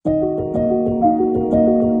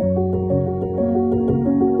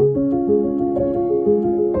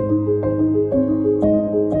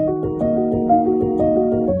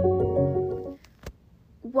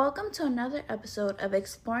Welcome to another episode of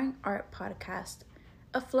Exploring Art Podcast,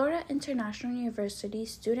 a Florida International University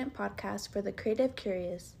student podcast for the creative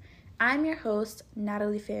curious. I'm your host,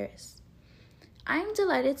 Natalie Ferris. I am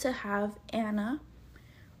delighted to have Anna.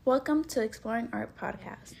 Welcome to Exploring Art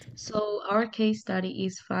Podcast. So our case study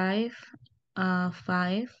is five,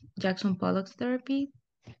 Jackson Pollock's therapy.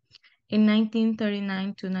 In 1939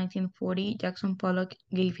 to 1940, Jackson Pollock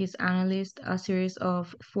gave his analyst a series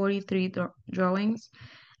of 43 drawings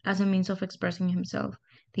as a means of expressing himself.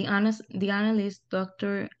 The analyst,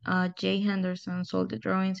 Dr. J. Henderson, sold the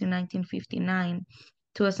drawings in 1959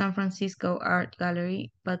 to a San Francisco art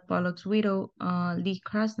gallery, but Pollock's widow, Lee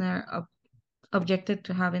Krasner, objected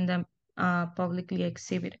to having them publicly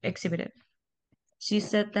exhibited. She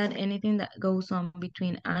said that anything that goes on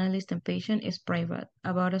between analyst and patient is private,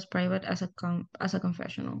 about as private as a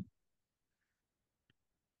confessional.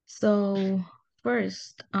 So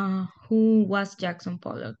first, who was Jackson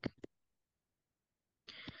Pollock?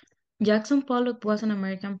 Jackson Pollock was an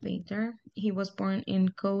American painter. He was born in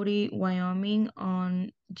Cody, Wyoming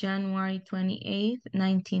on January 28,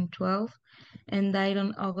 1912, and died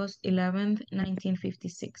on August 11,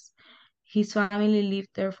 1956. His family lived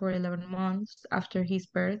there for 11 months after his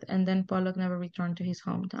birth, and then Pollock never returned to his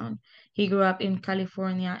hometown. He grew up in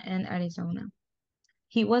California and Arizona.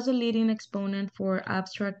 He was a leading exponent for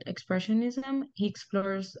abstract expressionism. He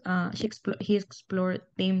explored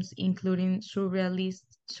themes including surrealistic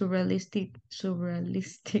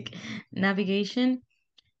navigation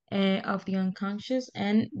of the unconscious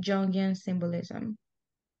and Jungian symbolism.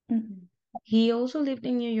 Mm-hmm. He also lived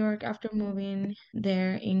in New York after moving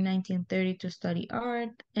there in 1930 to study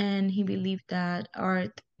art, and he believed that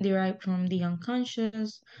art derived from the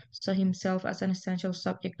unconscious, saw himself as an essential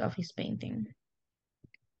subject of his painting.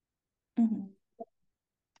 Mm-hmm.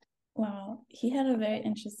 Wow, he had a very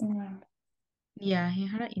interesting life. Yeah, he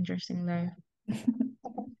had an interesting life.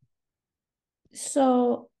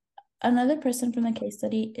 So, another person from the case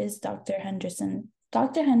study is Dr. Henderson.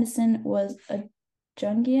 Dr. Henderson was a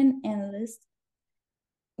Jungian analyst,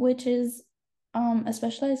 which is a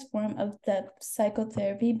specialized form of depth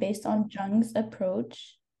psychotherapy based on Jung's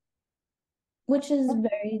approach, which is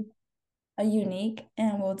very unique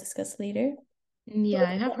and we'll discuss later. Yeah,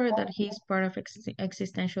 I have heard that he's part of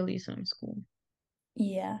existentialism school.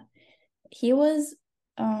 Yeah, he was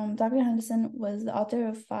Dr. Henderson was the author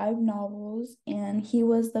of 5 novels, and he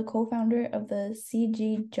was the co-founder of the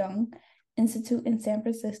C.G. Jung Institute in San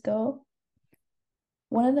Francisco.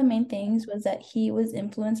 One of the main things was that he was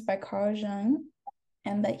influenced by Carl Jung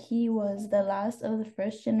and that he was the last of the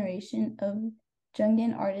first generation of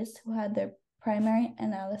Jungian artists who had their primary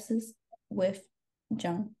analysis with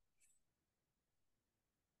Jung.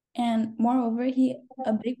 And moreover,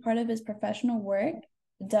 a big part of his professional work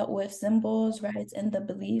dealt with symbols, rites, and the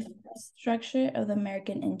belief structure of the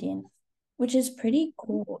American Indian, which is pretty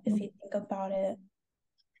cool if you think about it.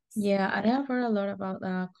 Yeah, I have heard a lot about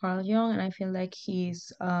Carl Jung, and I feel like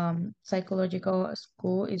his psychological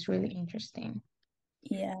school is really interesting.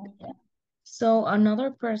 Yeah. So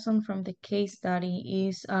another person from the case study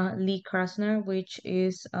is Lee Krasner, which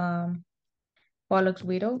is Pollock's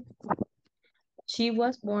widow. She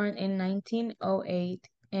was born in 1908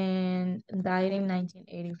 and died in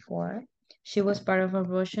 1984. She was part of a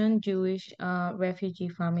Russian Jewish refugee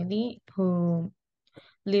family who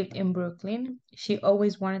lived in Brooklyn. She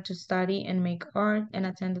always wanted to study and make art and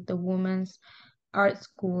attended the Women's Art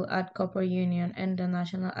School at Cooper Union and the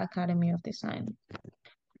National Academy of Design.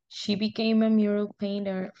 She became a mural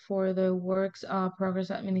painter for the Works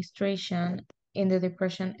Progress Administration in the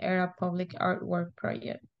Depression era public artwork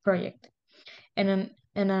project and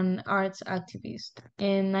an arts activist.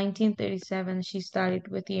 In 1937, she studied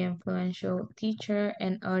with the influential teacher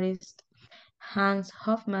and artist Hans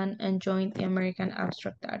Hofmann and joined the American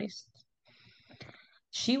Abstract Artists.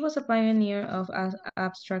 She was a pioneer of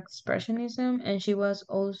abstract expressionism, and she was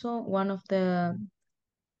also one of the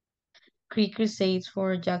key crusades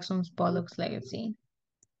for Jackson Pollock's legacy.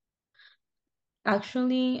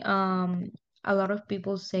 Actually, a lot of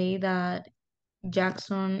people say that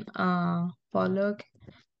Jackson Pollock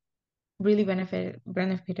really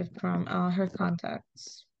benefited from her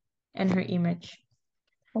contacts and her image.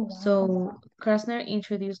 Oh, wow. So Krasner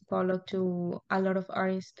introduced Pollock to a lot of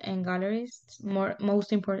artists and gallerists,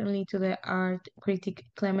 most importantly to the art critic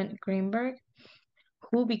Clement Greenberg,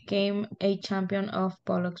 who became a champion of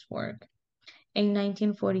Pollock's work. In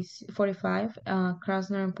 1945,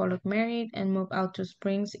 Krasner and Pollock married and moved out to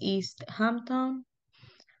Springs East Hampton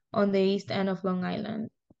on the east end of Long Island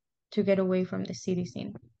to get away from the city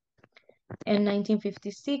scene. In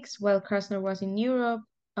 1956, while Krasner was in Europe,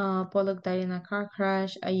 Pollock died in a car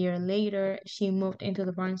crash. A year later, she moved into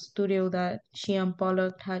the barn studio that she and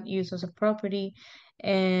Pollock had used as a property,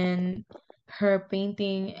 and her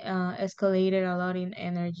painting escalated a lot in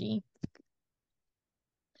energy.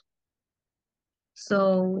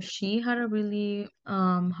 So she had a really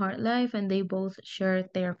hard life, and they both shared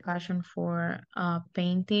their passion for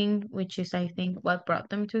painting, which is, I think, what brought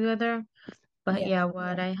them together. But Yeah. yeah,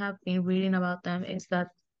 what I have been reading about them is that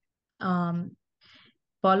um,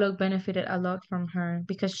 Pollock benefited a lot from her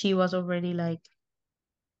because she was already like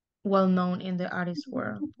well known in the artist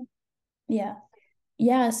world. Yeah.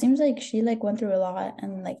 Yeah, it seems like she like went through a lot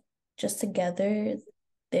and like just together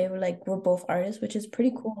they were both artists, which is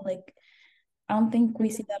pretty cool. Like I don't think we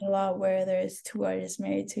see that a lot where there's two artists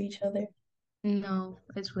married to each other. No,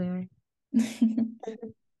 it's weird. And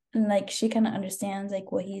like she kind of understands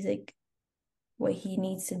like what he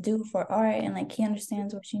needs to do for art and like he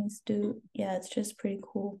understands what she needs to do. Yeah, it's just pretty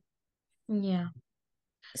cool. Yeah.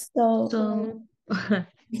 So So,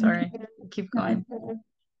 sorry, keep no. going.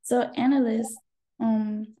 So analysts,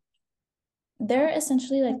 they're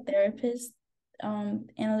essentially like therapists.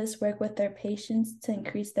 Analysts work with their patients to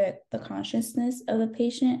increase the consciousness of the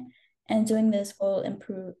patient, and doing this will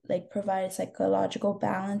improve provide psychological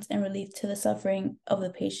balance and relief to the suffering of the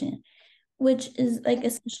patient, which is like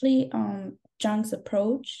essentially Jung's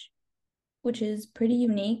approach, which is pretty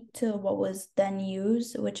unique to what was then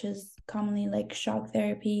used, which is commonly like shock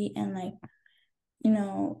therapy and like, you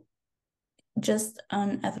know, just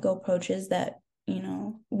unethical approaches that,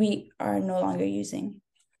 we are no longer using.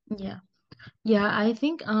 Yeah. Yeah, I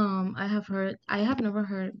think I have never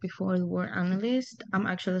heard before the word analyst. I'm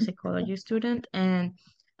actually a psychology student and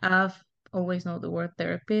I've always known the word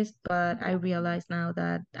therapist, but I realize now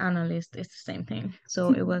that analyst is the same thing.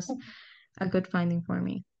 So it was a good finding for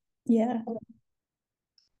me. Yeah.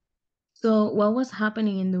 So what was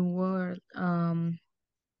happening in the world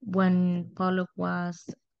when Pollock was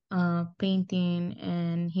painting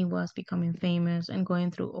and he was becoming famous and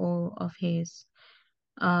going through all of his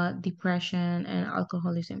depression and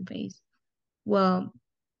alcoholism phase? Well,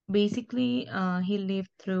 basically, he lived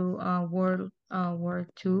through World War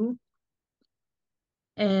II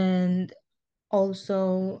and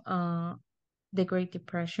also the Great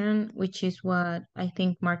Depression, which is what I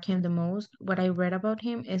think marked him the most. What I read about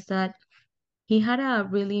him is that he had a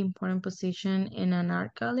really important position in an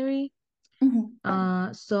art gallery.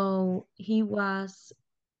 Mhm. So he was,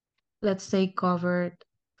 let's say, covered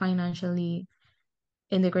financially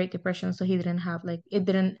in the Great Depression, so he didn't have like it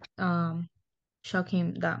didn't shock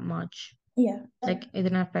him that much. Yeah. Like it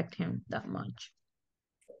didn't affect him that much.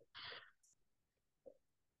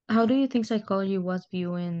 How do you think psychology was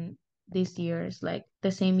viewing these years, like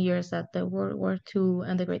the same years that the World War II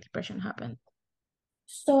and the Great Depression happened?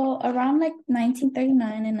 So around like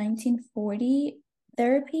 1939 and 1940,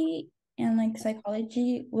 therapy and like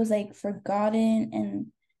psychology was like forgotten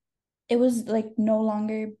and it was like no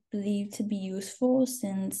longer believed to be useful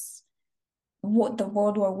since what the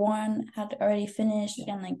World War One had already finished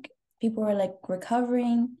and like people were like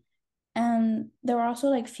recovering and there were also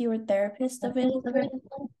like fewer therapists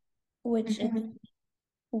available, which is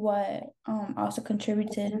what also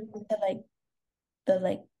contributed to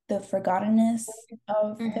the forgottenness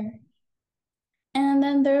of the. Mhm. And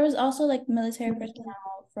then there was also like military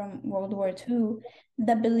personnel from World War II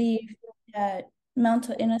that believed that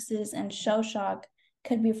mental illnesses and shell shock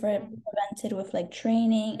could be prevented with like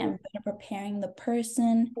training and better preparing the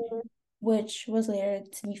person, which was later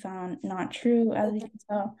to be found not true, as we can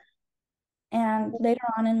tell. And later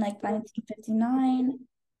on in like 1959,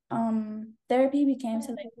 therapy became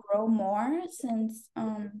to like grow more since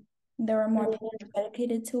there were more people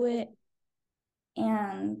dedicated to it.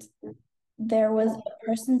 And there was a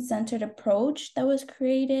person-centered approach that was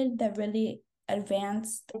created that really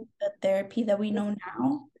advanced the therapy that we know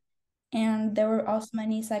now. And there were also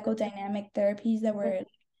many psychodynamic therapies that were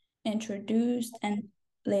introduced and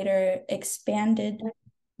later expanded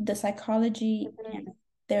the psychology and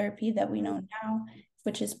therapy that we know now,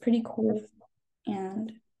 which is pretty cool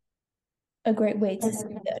and a great way to see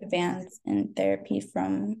the advance in therapy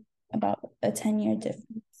from about a 10-year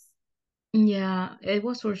difference. Yeah, it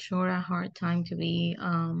was for sure a hard time to be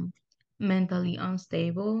mentally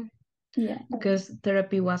unstable Yeah. because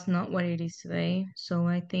therapy was not what it is today. So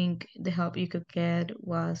I think the help you could get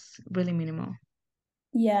was really minimal.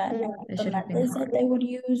 Yeah, and It the should have been methods that hard. they would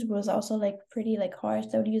use was also like pretty like harsh.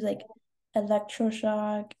 They would use like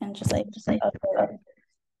electroshock and just like Just like, other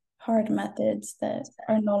hard methods that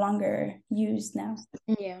are no longer used now.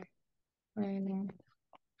 yeah, I know.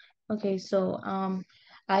 Okay, so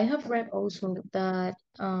I have read also that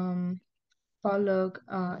Pollock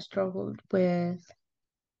struggled with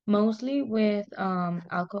mostly with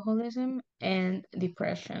alcoholism and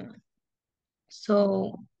depression.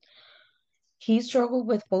 So he struggled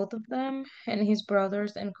with both of them, and his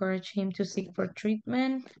brothers encouraged him to seek for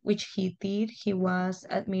treatment, which he did. He was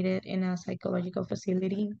admitted in a psychological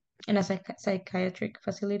facility, in a psychiatric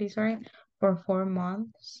facility, sorry, for 4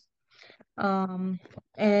 months. Um,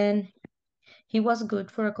 and he was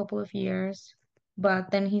good for a couple of years,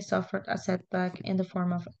 but then he suffered a setback in the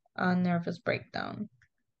form of a nervous breakdown.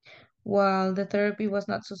 While the therapy was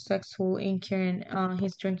not successful in curing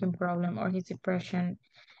his drinking problem or his depression,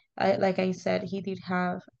 like I said, he did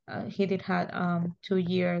had 2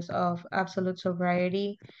 years of absolute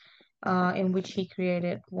sobriety, in which he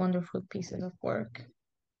created wonderful pieces of work.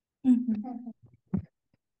 Mhm.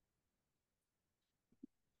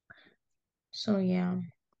 So yeah,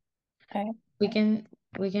 Okay. we can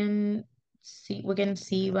we can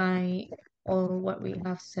see by all what we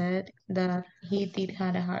have said that he did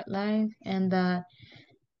had a hard life, and that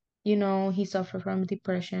he suffered from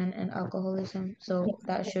depression and alcoholism, so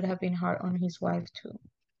that should have been hard on his wife too,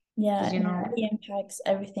 Yeah, because and it really impacts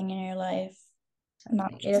everything in your life,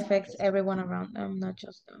 not it just, affects everyone around them, not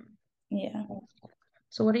just them. yeah.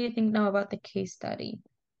 So what do you think now about the case study?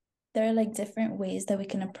 There are like different ways that we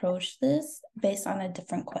can approach this based on the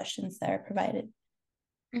different questions that are provided.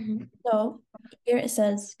 Hmm. So here it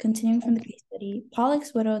says, continuing from the case study,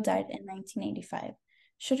 Pollock's widow died in 1985.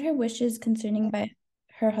 Should her wishes concerning by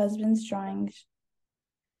her husband's drawings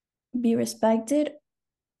be respected,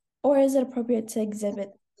 or is it appropriate to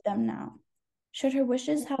exhibit them now? Should her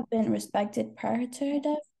wishes have been respected prior to her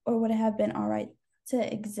death, or would it have been all right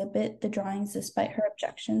to exhibit the drawings despite her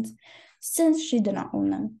objections, since she did not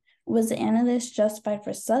own them? Was the analyst justified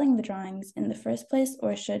for selling the drawings in the first place,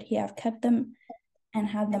 or should he have kept them and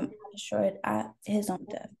had them destroyed at his own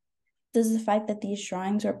death? Does the fact that these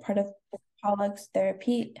drawings were part of Pollock's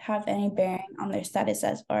therapy have any bearing on their status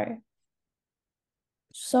as art?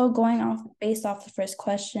 So going off based off the first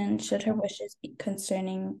question, should her wishes be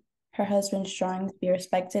concerning her husband's drawings be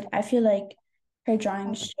respected? I feel like her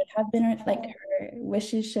drawings should have been like her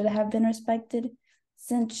wishes should have been respected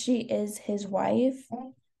since she is his wife.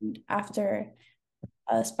 After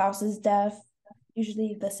a spouse's death,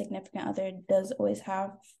 usually the significant other does always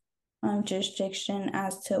have jurisdiction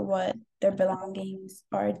as to what their belongings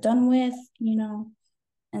are done with,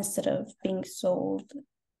 instead of being sold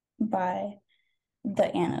by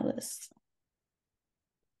the analyst.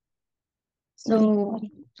 What do So,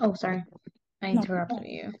 oh, sorry, I No, interrupted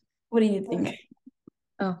you. what do you think?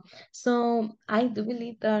 Oh, so I do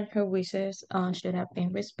believe that her wishes should have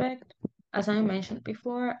been respect. As I mentioned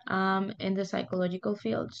before, in the psychological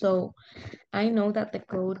field, so I know that the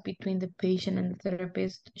code between the patient and the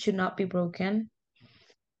therapist should not be broken.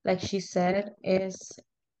 Like she said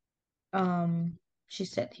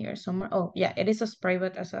here somewhere. Oh, yeah, it is as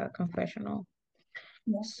private as a confessional.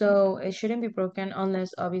 Yeah. So it shouldn't be broken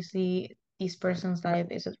unless obviously this person's life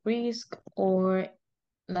is at risk, or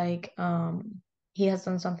like he has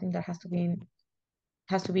done something that has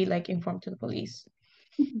to be like informed to the police.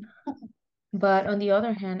 Mhm. But on the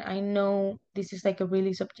other hand, I know this is like a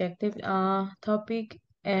really subjective topic,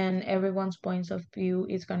 and everyone's points of view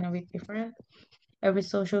is gonna be different. Every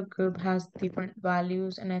social group has different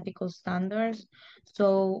values and ethical standards.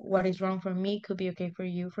 So what is wrong for me could be okay for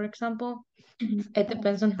you, for example. Mhm. It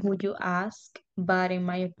depends on who you ask, but in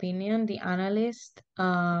my opinion, the analyst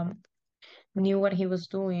knew what he was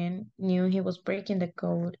doing, knew he was breaking the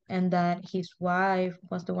code, and that his wife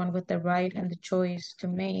was the one with the right and the choice to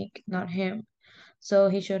make, not him. So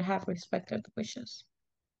he should have respected the wishes.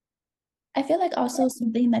 I feel like also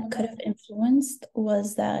something that could have influenced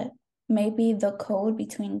was that maybe the code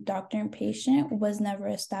between doctor and patient was never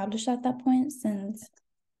established at that point since,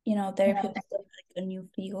 therapy was still like a new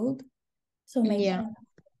field. So maybe Yeah,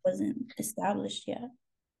 it wasn't established yet.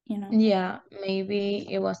 yeah, maybe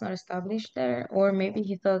it was not established there, or maybe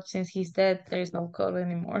he thought since he's dead, there is no code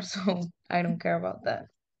anymore, so I don't care about that.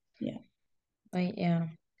 Yeah. But yeah.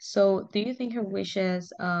 So do you think her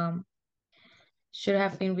wishes should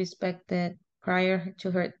have been respected prior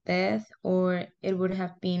to her death, or it would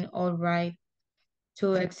have been all right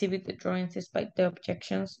to exhibit the drawings despite the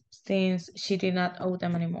objections since she did not owe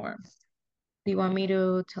them anymore? Do you want me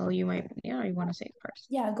to tell you my opinion, or you want to say it first?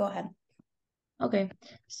 Yeah, go ahead. Okay,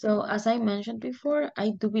 so as I mentioned before,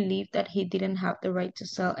 I do believe that he didn't have the right to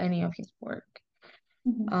sell any of his work,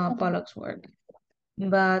 Mhm. Pollock's work.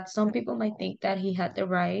 But some people might think that he had the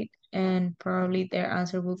right, and probably their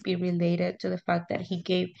answer would be related to the fact that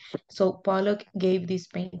so Pollock gave these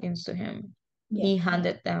paintings to him. Yeah. He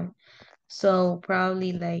handed them. So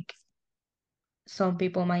probably like some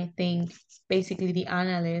people might think basically the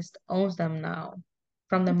analyst owns them now.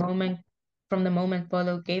 From the moment from the moment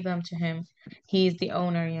Polo gave them to him, he is the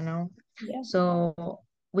owner, you know. Yeah. So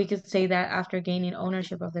we could say that after gaining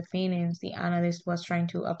ownership of the paintings, the analyst was trying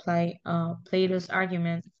to apply Plato's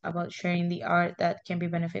argument about sharing the art that can be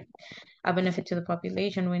a benefit to the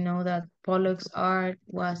population. We know that Pollock's art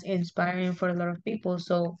was inspiring for a lot of people,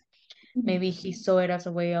 so Mhm. maybe he saw it as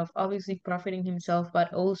a way of obviously profiting himself,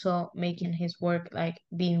 but also making his work like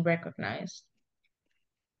being recognized.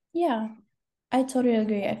 Yeah, I totally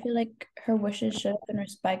agree. I feel like her wishes should have been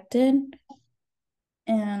respected.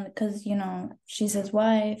 And because, she's his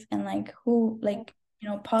wife, and like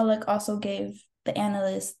Pollock also gave the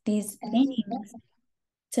analyst these paintings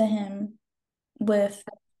to him with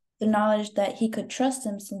the knowledge that he could trust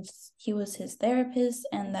him since he was his therapist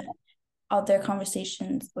and that all their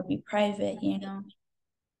conversations would be private.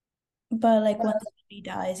 But like once he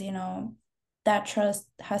dies, that trust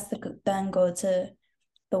has to then go to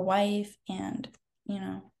the wife, and you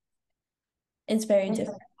know, it's very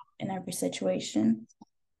different in every situation.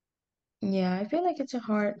 Yeah, I feel like it's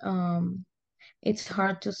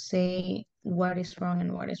hard to say what is wrong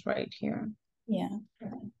and what is right here. Yeah.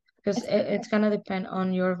 Because It's, it's gonna depend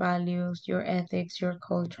on your values, your ethics, your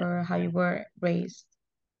culture, how you were raised.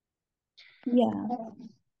 yeah.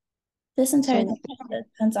 This entire So, thing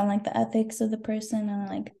depends on like the ethics of the person and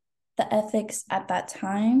like the ethics at that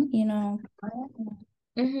time. mhm.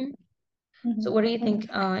 So what Mhm. do you think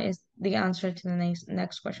is the answer to the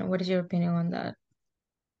next question? What is your opinion on that?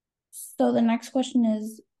 So the next question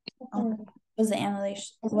is, um, was the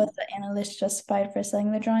analyst justified for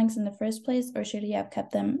selling the drawings in the first place, or should he have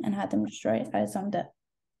kept them and had them destroyed at his own death?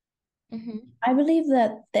 Mm-hmm. I believe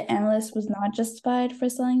that the analyst was not justified for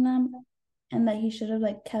selling them and that he should have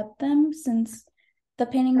like kept them since the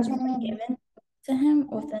paintings were given to him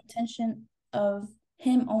with the intention of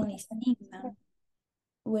him only seeing them,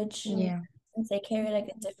 which Yeah. since they carry like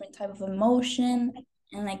a different type of emotion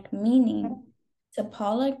and like meaning to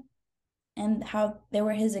Pollock, and how they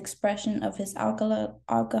were his expression of his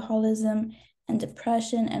alcoholism and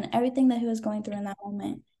depression and everything that he was going through in that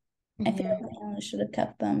moment. I feel Yeah. like the analyst should have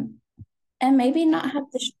kept them and maybe not have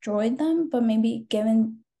destroyed them, but maybe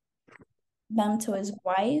given them to his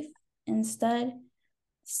wife instead,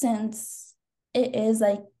 since it is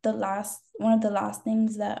like one of the last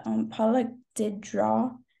things that Pollock did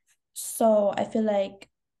draw. So I feel like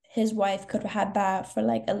his wife could have had that for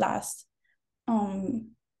like a last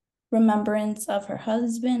um remembrance of her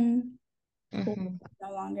husband who Mm-hmm. is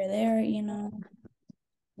no longer there.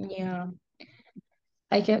 Yeah.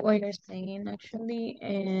 I get what you're saying actually,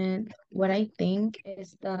 and what I think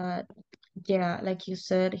is that yeah, like you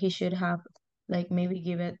said, he should have like maybe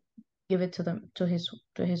give it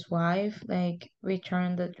to his wife, like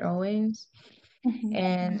return the drawings. Mhm.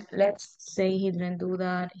 And let's say he didn't do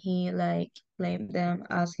that, he like claimed them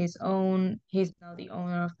as his own. He's now the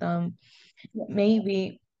owner of them. Yeah.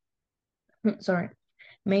 Maybe, sorry,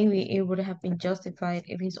 maybe it would have been justified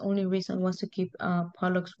if his only reason was to keep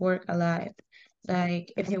Pollock's work alive.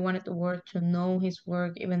 Like if he wanted the world to know his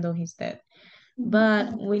work even though he's dead. Mhm.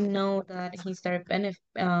 But we know that he started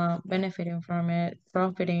benefiting from it,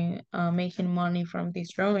 profiting, making money from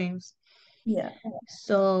these drawings. Yeah.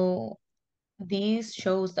 So this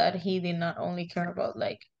shows that he did not only care about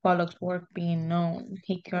like Pollock's work being known,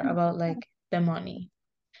 he cared about like the money.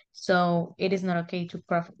 So it is not okay to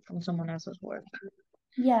profit from someone else's work.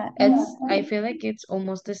 Yeah. And I feel like it's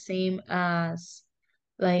almost the same as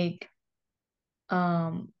like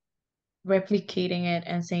um replicating it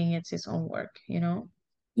and saying it's his own work, you know?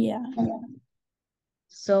 yeah.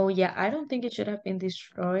 So yeah, I don't think it should have been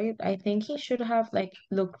destroyed. I think he should have like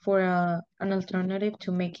looked for an alternative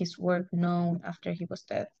to make his work known after he was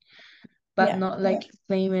dead, but Yeah. not like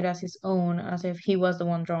claim it as his own, as if he was the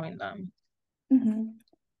one drawing them. Hmm.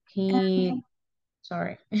 He,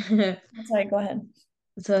 sorry. Sorry, go ahead.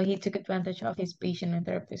 So he took advantage of his patient and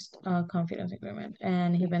therapist confidence agreement,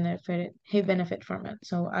 and he benefit from it.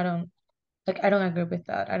 So I don't agree with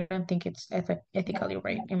that. I don't think it's ethically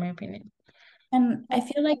right, in my opinion. And I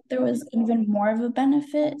feel like there was even more of a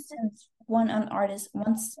benefit since once an artist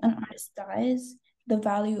dies, the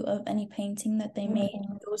value of any painting that they made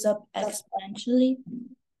goes up exponentially,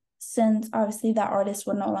 since obviously that artist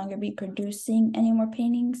will no longer be producing any more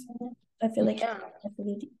paintings. I feel like he Yeah,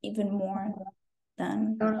 benefited even more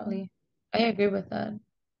than. totally. I agree with that.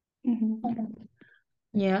 Mhm.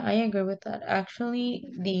 Yeah, I agree with that.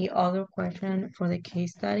 Actually, the other question for the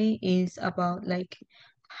case study is about like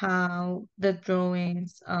how the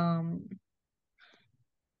drawings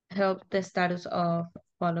help the status of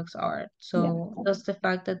Pollock's art. Yeah. So does the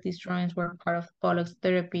fact that these drawings were part of Pollock's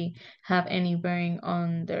therapy have any bearing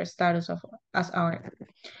on their status of as art?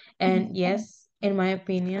 And yes, in my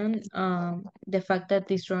opinion, the fact that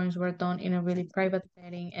these drawings were done in a really private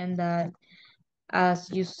setting and that, as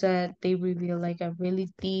you said, they reveal like a really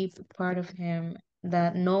deep part of him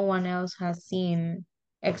that no one else has seen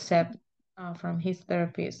except from his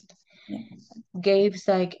therapist, Yeah. gives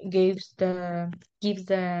the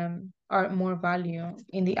art more value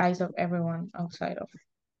in the eyes of everyone outside of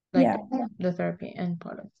like Yeah. the therapy and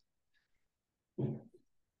Pollock.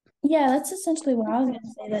 Yeah, that's essentially what I was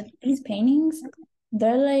gonna say, that these paintings,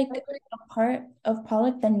 they're like a part of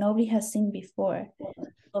Pollock that nobody has seen before.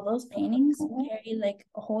 So those paintings carry like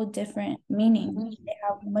a whole different meaning. They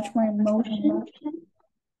have much more emotion,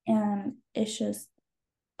 and it's just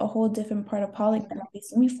a whole different part of Pollock that nobody's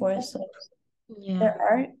seen before. So Yeah, their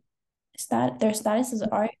art their status as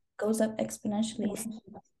art goes up exponentially.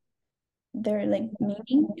 Their like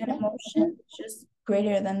meaning and emotion is just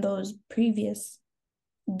greater than those previous,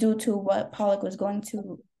 due to what Pollock was going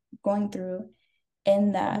through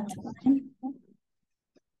in that time.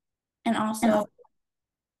 And also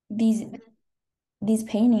these these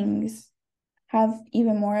paintings have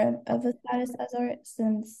even more of a status as art,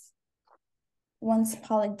 since once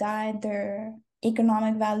Pollock died, their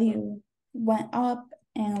economic value went up,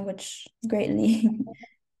 and which greatly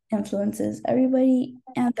influences everybody.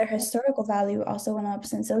 And their historical value also went up,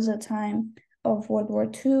 since it was a time of World War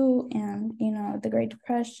II and, the Great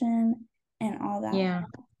Depression and all that. yeah,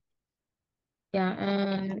 yeah,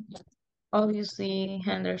 and obviously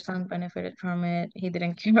Henderson benefited from it. He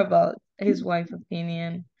didn't care about his wife's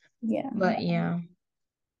opinion, Yeah. but yeah.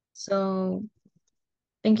 So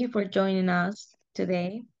thank you for joining us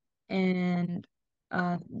today. And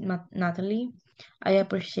Natalie, I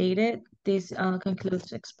appreciate it. This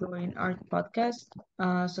concludes Exploring Art Podcast.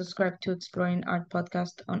 Subscribe to Exploring Art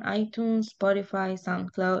Podcast on iTunes, Spotify,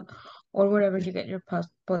 SoundCloud, or wherever you get your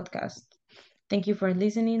podcast. Thank you for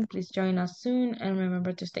listening. Please join us soon and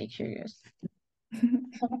remember to stay curious.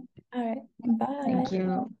 All right. Bye. Thank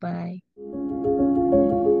you. Bye.